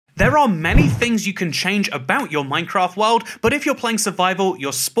There are many things you can change about your Minecraft world, but if you're playing survival,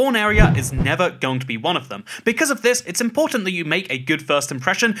 your spawn area is never going to be one of them. Because of this, it's important that you make a good first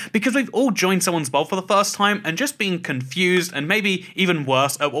impression, because we've all joined someone's world for the first time and just being confused and maybe even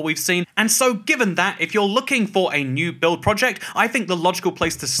worse at what we've seen. And so given that, if you're looking for a new build project, I think the logical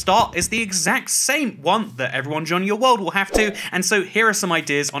place to start is the exact same one that everyone joining your world will have to, and so here are some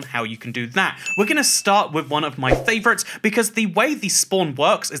ideas on how you can do that. We're going to start with one of my favorites, because the way the spawn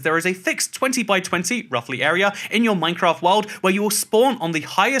works is there is a fixed 20 by 20 roughly area in your Minecraft world where you will spawn on the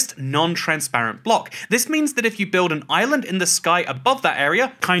highest non-transparent block. This means that if you build an island in the sky above that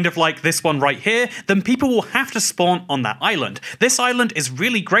area, kind of like this one right here, then people will have to spawn on that island. This island is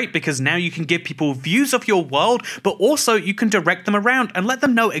really great because now you can give people views of your world, but also you can direct them around and let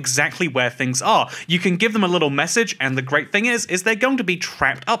them know exactly where things are. You can give them a little message, and the great thing is they're going to be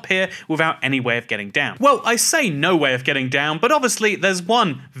trapped up here without any way of getting down. Well, I say no way of getting down, but obviously there's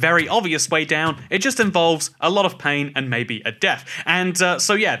one very obvious way down. It just involves a lot of pain and maybe a death. And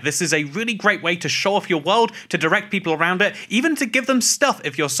so yeah, this is a really great way to show off your world, to direct people around it, even to give them stuff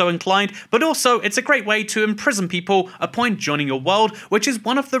if you're so inclined, but also it's a great way to imprison people upon joining your world, which is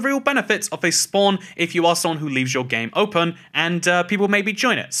one of the real benefits of a spawn if you are someone who leaves your game open and people maybe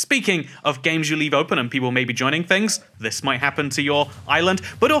join it. Speaking of games you leave open and people maybe joining things, this might happen to your island.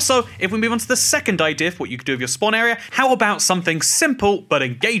 But also, if we move on to the second idea for what you could do with your spawn area, how about something simple but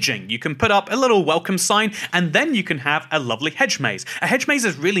engaging? You can put up a little welcome sign, and then you can have a lovely hedge maze. A hedge maze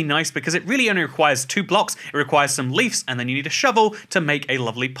is really nice because it really only requires 2 blocks. It requires some leaves, and then you need a shovel to make a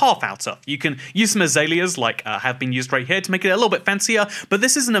lovely path out of. You can use some azaleas like have been used right here to make it a little bit fancier, but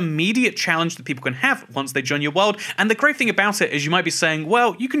this is an immediate challenge that people can have once they join your world. And the great thing about it is you might be saying,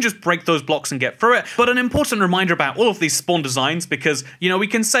 well, you can just break those blocks and get through it. But an important reminder about all of these spawn designs, because, you know, we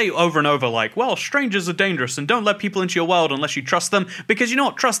can say over and over like, well, strangers are dangerous and don't let people into your world unless you trust them, because you know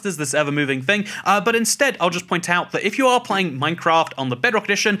what, trust is this ever-moving thing. But instead, I'll just point out that if you are playing Minecraft on the Bedrock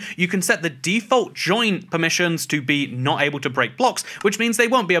Edition, you can set the default join permissions to be not able to break blocks, which means they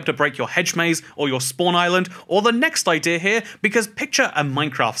won't be able to break your hedge maze or your spawn island or the next idea here, because picture a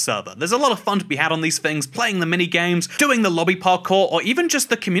Minecraft server. There's a lot of fun to be had on these things, playing the mini games, doing the lobby parkour, or even just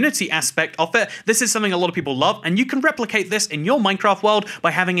the community aspect of it. This is something a lot of people love, and you can replicate this in your Minecraft world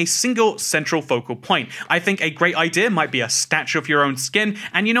by having a single central focal point. I think a great idea might be a statue of your own skin,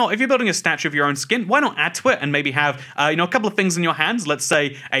 and you know, if you're building a statue of your own skin, why not add to it and maybe have, you know, a couple of things in your hands. Let's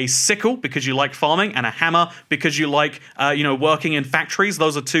say a sickle because you like farming, and a hammer because you like, you know, working in factories.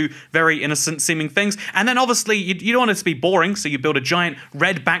 Those are 2 very innocent seeming things. And then obviously you don't want it to be boring, so you build a giant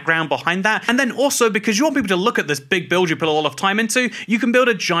red background behind that. And then also, because you want people to look at this big build you put a lot of time into, you can build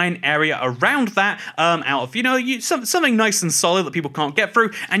a giant area around that out of, you know, something nice and solid that people can't get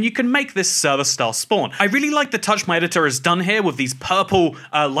through, and you can make this server style spawn. I really like the touch my editor has done here with these purple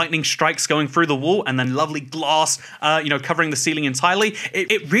lightning strikes going through the wall and then lovely glass, you know, covering the ceiling entirely.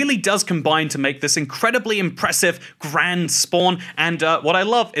 It really does combine to make this incredibly impressive grand spawn. And what I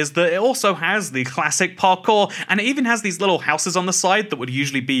love is that it also has the classic parkour, and it even has these little houses on the side that would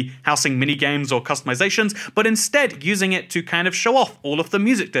usually be housing mini games or customizations, but instead using it to kind of show off all of the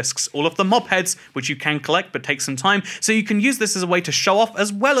music discs, all of the mob heads, which you can collect but take some time. So you can use this as a way to show off,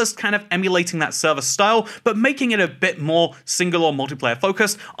 as well as kind of emulating that server style, but making it a bit more single or multiplayer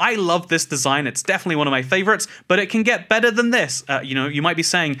focused. I love this design. It's definitely one of my favorites, but it can get better than this. You know, you might be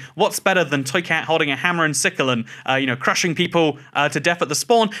saying, what's better than Toycat holding a hammer and sickle and, you know, crushing people to death at the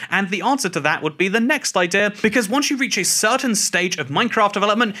spawn? And the answer to that would be the next idea, because once you reach a certain stage of Minecraft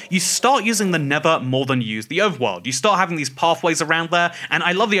development, you start using the Nether more than you use the overworld. You start having these pathways around there, and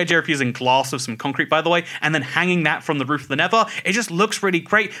I love the idea of using glass with some concrete, by the way, and then hanging that from the roof of the Nether. It just looks really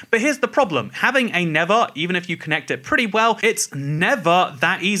great. But here's the problem. Having a Nether, even if you connect it pretty well, it's never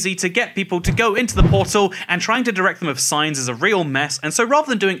that easy to get people to go into the portal, and trying to direct them with signs is a real mess. And so rather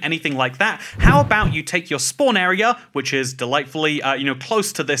than doing anything like that, how about you take your spawn area, which is delightfully, you know,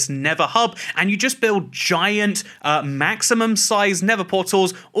 close to this Nether hub, and you just build giant, maximum size Nether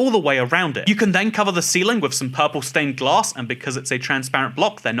portals all the way around it. You can then cover the ceiling with some purple stained glass, and because it's a transparent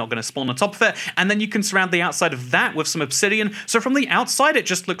block, they're not going to spawn on top of it. And then you can surround the outside of that with some obsidian. So from the outside, it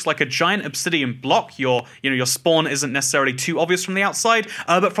just looks like a giant obsidian block. Your spawn isn't necessarily too obvious from the outside,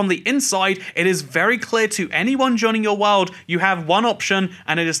 but from the inside, it is very clear to anyone joining your world. You have one option,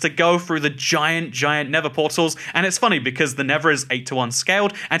 and it is to go through the giant Nether portals. And it's funny because the Nether is 8:1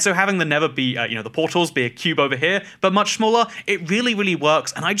 scaled, and so having the Nether be, you know, the portals be a cube over here, but much smaller, it really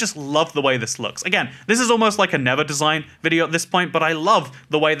works. And I just love the way this looks. Again, this is almost like a Nether design video at this point, but I love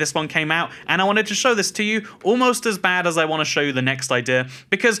the way this one came out, and I wanted to show this to you almost as bad as I want to show you the next idea,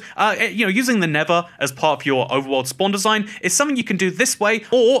 because you know, using the Nether as part of your overworld spawn design is something you can do this way,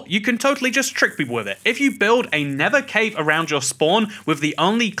 or you can totally just trick people with it. If you build a nether cave around your spawn with the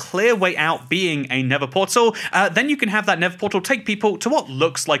only clear way out being a nether portal, then you can have that nether portal take people to what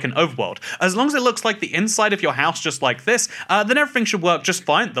looks like an overworld. As long as it looks like the inside of your house just like this, then everything should work just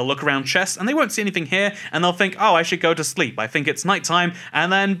fine. They'll look around chests and they won't see anything here, and they'll think, oh, I should go to sleep. I think it's nighttime,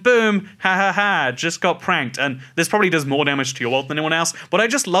 and then boom, ha ha ha, just got pranked. And this probably does more damage to your world than anyone else, but I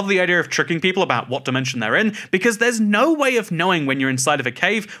just love the idea of tricking people about what dimension they're in, because there's no way of knowing when you're inside of a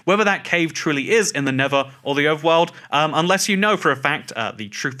cave whether that cave truly is in the nether or the overworld, unless you know for a fact the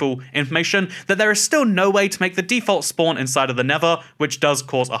truthful information that there is still no way to make the default spawn inside of the nether, which does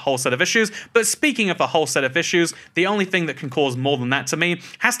cause a whole set of issues. But speaking of a whole set of issues, the only thing that can cause more than that to me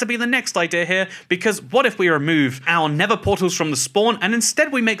has to be the next idea here, because what if we remove our nether portals from the spawn and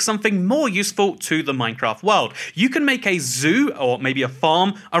instead we make something more useful to the Minecraft world? You can make a zoo or maybe a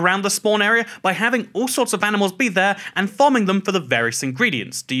farm around the spawn area by having all sorts of animals be there and farming them for the various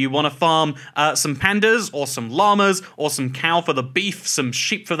ingredients. Do you want to farm some pandas or some llamas or some cow for the beef, some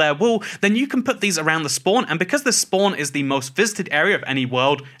sheep for their wool? Then you can put these around the spawn, and because the spawn is the most visited area of any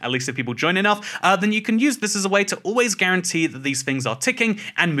world, at least if people join enough, then you can use this as a way to always guarantee that these things are ticking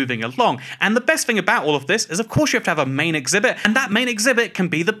and moving along. And the best thing about all of this is, of course, you have to have a main exhibit, and that main exhibit can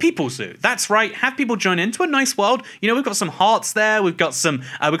be the people zoo. That's right, have people join into a nice world. You know, we've got some hearts there, we've got some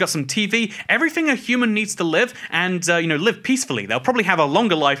TV, everything a human needs to live and live peacefully. They'll probably have a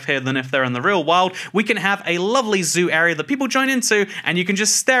longer life here than if they're in the real world. We can have a lovely zoo area that people join into, and you can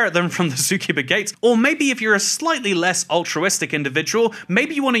just stare at them from the zookeeper gates. Or maybe if you're a slightly less altruistic individual,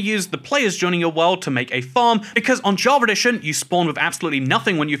 maybe you want to use the players joining your world to make a farm, because on Java Edition you spawn with absolutely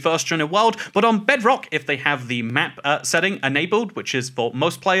nothing when you first join a world, but on Bedrock, if they have the map setting enabled, which is for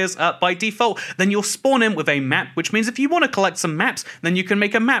most players by default, then you'll spawn in with a map, which means if you want to collect some maps, then you can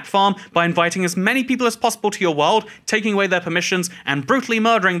make a map farm by inviting as many people as possible to your world, taking away their permissions and brutally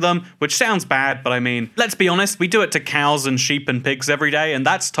murdering them, which sounds bad, but I mean, let's be honest, we do it to cows and sheep and pigs every day, and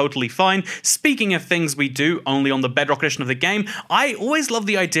that's totally fine. Speaking of things we do only on the Bedrock edition of the game, I always love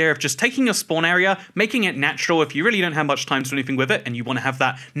the idea of just taking your spawn area, making it natural if you really don't have much time to do anything with it and you want to have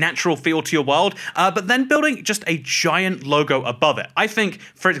that natural feel to your world, but then building just a giant logo above it. I think,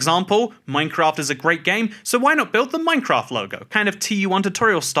 for example, Minecraft is a great game, so why not build the Minecraft logo? Kind of TU1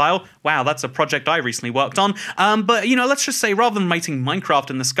 tutorial style. Wow, that's a project I recently worked on. But let's just say rather than making Minecraft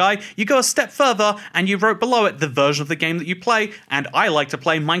in the sky, you go a step further and you wrote below it the version of the game that you play, and I like to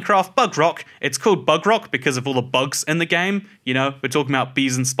play Minecraft Bug Rock. It's called Bug Rock because of all the bugs in the game. You know, we're talking about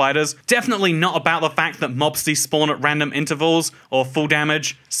bees and spiders. Definitely not about the fact that mobs despawn at random intervals, or full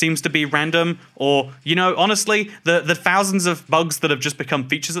damage seems to be random, or, honestly, the thousands of bugs that have just become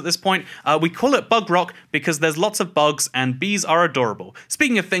features at this point. We call it Bug Rock because there's lots of bugs and bees are adorable.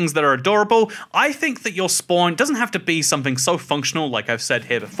 Speaking of things that are adorable, I think that your spawn doesn't have to be something so functional like I've said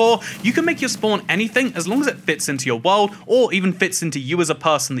here before. You can make your spawn anything as long as it fits into your world, or even fits into you as a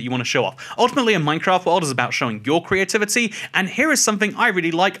person that you want to show off. Ultimately, a Minecraft world is about showing your creativity, and here is something I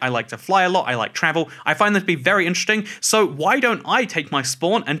really like. I like to fly a lot, I like travel, I find that to be very interesting, so why don't I take my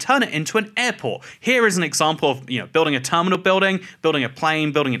spawn and turn it into an airport? Here is an example of, building a terminal building, building a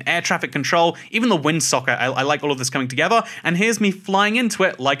plane, building an air traffic control, even the windsock. I like all of this coming together, and here's me flying into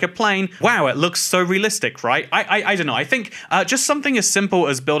it like a plane. Wow, it looks so realistic, right? I don't know, I think just something as simple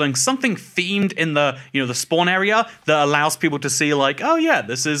as building something themed in the, the spawn area that allows people to see like, oh yeah,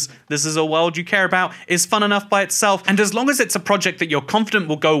 this is a world you care about, is fun enough by itself. And as long as it's a project that you're confident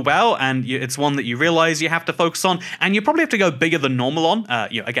will go well, and it's one that you realize you have to focus on, and you probably have to go bigger than normal on,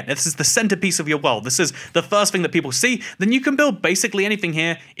 again, this is the centerpiece of your world, this is the first thing that people see, then you can build basically anything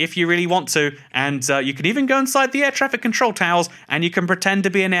here if you really want to, and you can even go inside the air traffic control towers and you can pretend to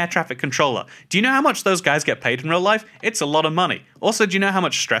be an air traffic controller. Do you know how much those guys get paid in real life? It's a lot of money. Also, do you know how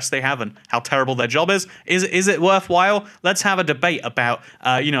much stress they have and how terrible their job is? Is it worthwhile? Let's have a debate about,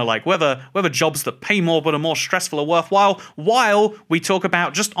 like whether jobs that pay more but are more stressful are worthwhile, while we talk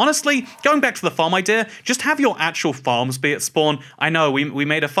about just honestly, going back to the farm idea, just have your actual farms be at spawn. I know we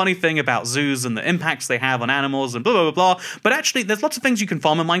made a funny thing about zoos and the impacts they have on animals and blah, blah, blah, blah, but actually there's lots of things you can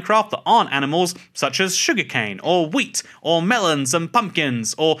farm in Minecraft that aren't animals, such as sugarcane or wheat or melons and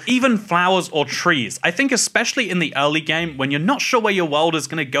pumpkins or even flowers or trees. I think especially in the early game when you're not sure where your world is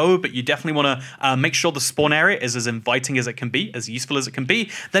going to go, but you definitely want to make sure the spawn area is as inviting as it can be, as useful as it can be,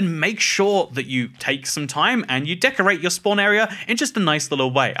 then make sure that you take some time and you decorate your spawn area in just a nice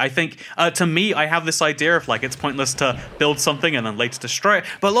little way. I think, to me, I have this idea of like, it's pointless to build something and then later destroy it,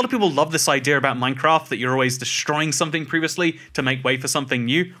 but a lot of people love this idea about Minecraft that you're always destroying something previously to make way for something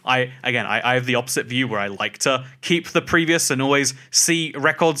new. I have the opposite view where I like to keep the previous and always see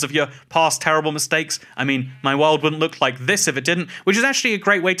records of your past terrible mistakes. I mean, my world wouldn't look look like this if it didn't, which is actually a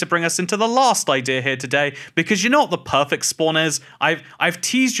great way to bring us into the last idea here today, because you know what the perfect spawn is? I've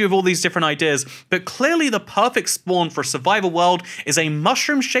teased you with all these different ideas, but clearly the perfect spawn for a survival world is a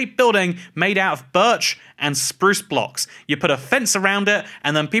mushroom-shaped building made out of birch and spruce blocks. You put a fence around it,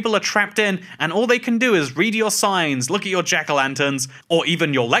 and then people are trapped in, and all they can do is read your signs, look at your jack-o'-lanterns, or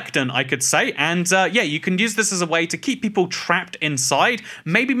even your lectern, I could say, and yeah, you can use this as a way to keep people trapped inside,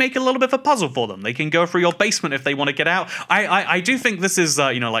 maybe make a little bit of a puzzle for them. They can go through your basement if they want to get out. I do think this is,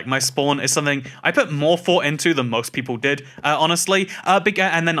 you know, like my spawn is something I put more thought into than most people did, honestly,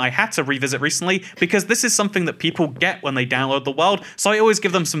 and then I had to revisit recently, because this is something that people get when they download the world, so I always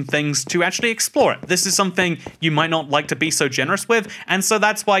give them some things to actually explore it. This is something you might not like to be so generous with, and so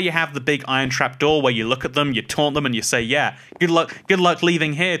that's why you have the big iron trap door where you look at them, you taunt them, and you say, yeah, good luck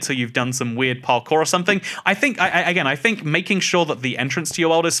leaving here till you've done some weird parkour or something. I think, I think making sure that the entrance to your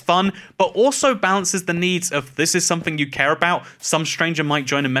world is fun, but also balances the needs of this is something you care about, some stranger might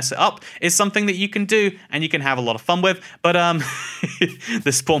join and mess it up, is something that you can do and you can have a lot of fun with, but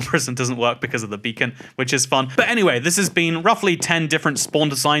the spawn prison doesn't work because of the beacon, which is fun. But anyway, this has been roughly 10 different spawn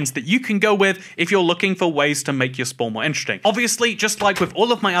designs that you can go with if you're looking for ways to make your spawn more interesting. Obviously, just like with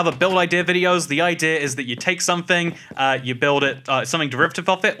all of my other build idea videos, the idea is that you take something, you build it, something derivative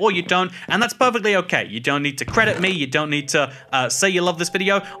of it, or you don't, and that's perfectly okay. You don't need to credit me, you don't need to say you love this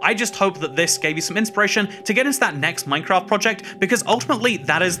video. I just hope that this gave you some inspiration to get into that next Minecraft project, because ultimately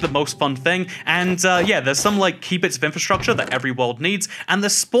that is the most fun thing, and yeah, there's some like key bits of infrastructure that every world needs, and the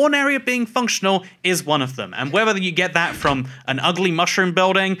spawn area being functional is one of them, and whether you get that from an ugly mushroom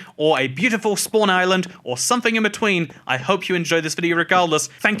building, or a beautiful spawn island, or something in between, I hope you enjoyed this video regardless.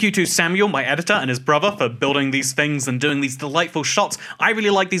 Thank you to Samuel, my editor, and his brother for building these things and doing these delightful shots. I really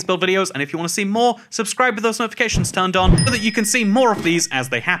like these build videos, and if you want to see more, subscribe with those notifications turned on so that you can see more of these as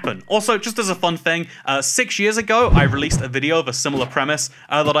they happen. Also, just as a fun thing, 6 years ago, I released a video of a similar premise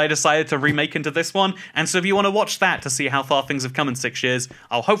that I decided to remake into this one, and so if you want to watch that to see how far things have come in 6 years,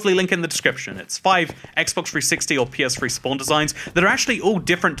 I'll hopefully link in the description. It's 5 Xbox 360 or PS3 spawn designs that are actually all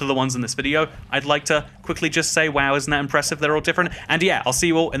different to the ones in this video. I'd like to quickly just say, wow, isn't that impressive? They're all different. And yeah, I'll see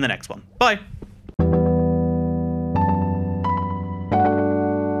you all in the next one. Bye!